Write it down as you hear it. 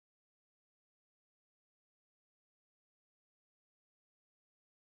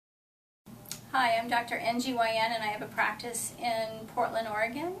Hi, I'm Dr. NGYN and I have a practice in Portland,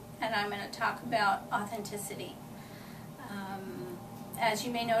 Oregon, and I'm going to talk about authenticity. As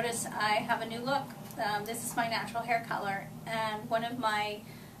you may notice, I have a new look. This is my natural hair color, and one of my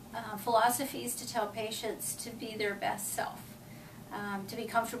philosophies to tell patients to be their best self, to be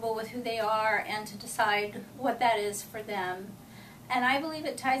comfortable with who they are and to decide what that is for them. And I believe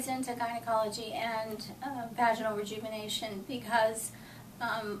it ties into gynecology and vaginal rejuvenation because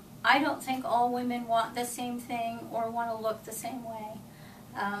I don't think all women want the same thing or want to look the same way.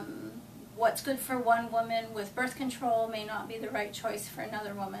 What's good for one woman with birth control may not be the right choice for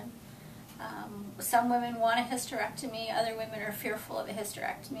another woman. Some women want a hysterectomy, other women are fearful of a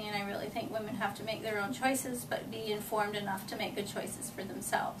hysterectomy, and I really think women have to make their own choices but be informed enough to make good choices for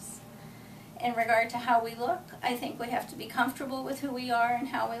themselves. In regard to how we look, I think we have to be comfortable with who we are and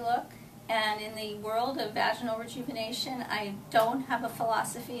how we look. And in the world of vaginal rejuvenation, I don't have a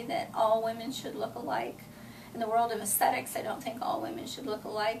philosophy that all women should look alike. In the world of aesthetics, I don't think all women should look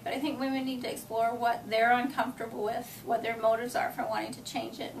alike, but I think women need to explore what they're uncomfortable with, what their motives are for wanting to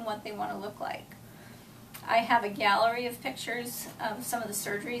change it, and what they want to look like. I have a gallery of pictures of some of the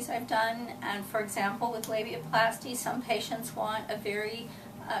surgeries I've done, and for example, with labiaplasty, some patients want a very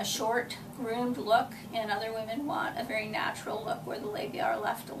short, groomed look, and other women want a very natural look where the labia are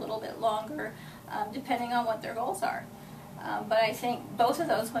left a little bit longer, depending on what their goals are. But I think both of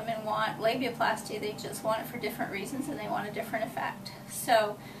those women want labiaplasty, they just want it for different reasons and they want a different effect.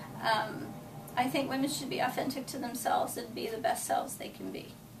 So I think women should be authentic to themselves and be the best selves they can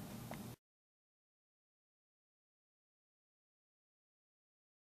be.